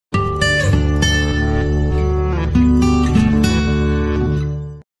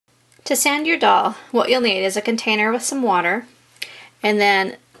To sand your doll, what you'll need is a container with some water, and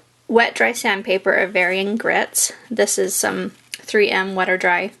then wet dry sandpaper of varying grits. This is some 3M wet or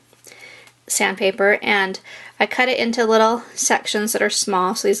dry sandpaper, and I cut it into little sections that are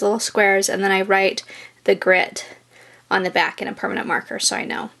small, so these little squares, and then I write the grit on the back in a permanent marker so I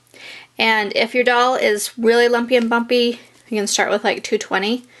know. And if your doll is really lumpy and bumpy, you can start with like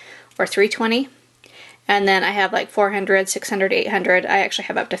 220 or 320. And then I have like 400, 600, 800. I actually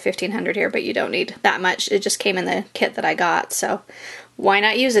have up to 1500 here, but you don't need that much. It just came in the kit that I got, so why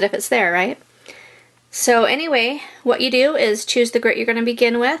not use it if it's there, right? So anyway, what you do is choose the grit you're going to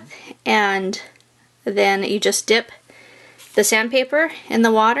begin with, and then you just dip the sandpaper in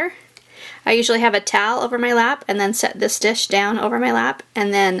the water. I usually have a towel over my lap and then set this dish down over my lap,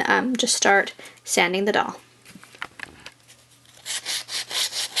 and then just start sanding the doll.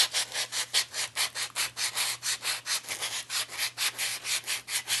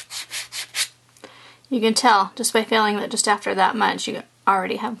 You can tell just by feeling that just after that much you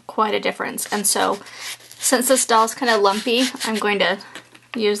already have quite a difference. And so since this doll's kind of lumpy, I'm going to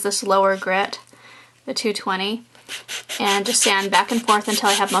use this lower grit, the 220, and just sand back and forth until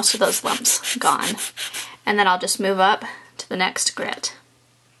I have most of those lumps gone. And then I'll just move up to the next grit.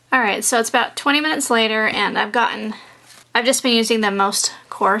 Alright, so it's about 20 minutes later, and I've just been using the most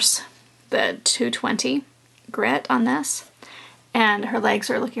coarse, the 220 grit on this, and her legs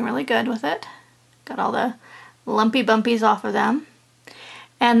are looking really good with it. Got all the lumpy bumpies off of them.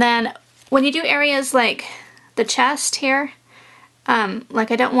 And then when you do areas like the chest here,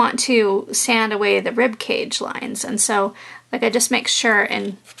 like I don't want to sand away the rib cage lines, and so like I just make sure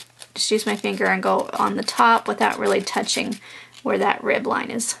and just use my finger and go on the top without really touching where that rib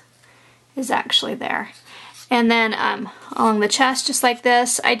line is actually there. And then along the chest, just like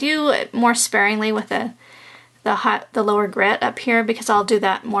this. I do it more sparingly with the lower grit up here, because I'll do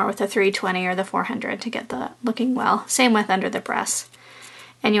that more with the 320 or the 400 to get the looking well. Same with under the breasts.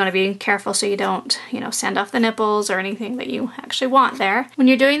 And you want to be careful so you don't, sand off the nipples or anything that you actually want there. When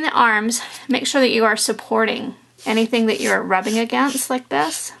you're doing the arms, make sure that you are supporting anything that you're rubbing against like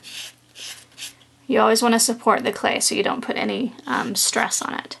this. You always want to support the clay so you don't put any stress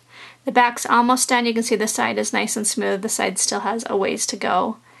on it. The back's almost done. You can see the side is nice and smooth. The side still has a ways to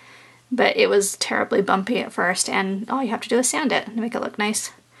go. But it was terribly bumpy at first, and all you have to do is sand it and make it look nice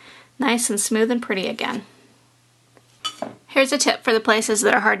and smooth and pretty again. Here's a tip for the places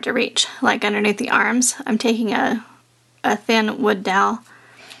that are hard to reach, like underneath the arms. I'm taking a thin wood dowel.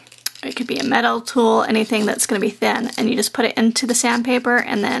 It could be a metal tool, anything that's going to be thin, and you just put it into the sandpaper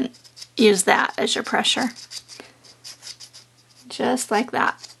and then use that as your pressure. Just like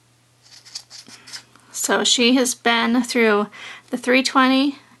that. So she has been through the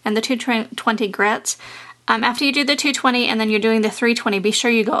 320 and the 220 grits. After you do the 220 and then you're doing the 320, be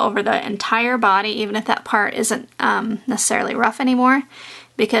sure you go over the entire body, even if that part isn't necessarily rough anymore,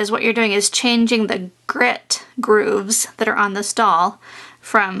 because what you're doing is changing the grit grooves that are on this doll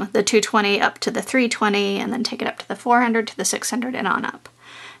from the 220 up to the 320, and then take it up to the 400 to the 600 and on up.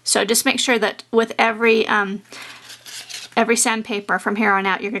 So just make sure that with every sandpaper from here on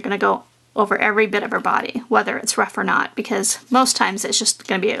out, you're going to go over every bit of her body, whether it's rough or not, because most times it's just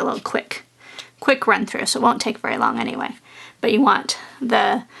going to be a little quick run through, so it won't take very long anyway. But you want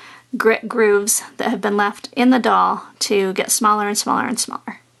the grit grooves that have been left in the doll to get smaller and smaller and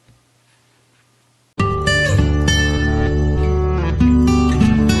smaller.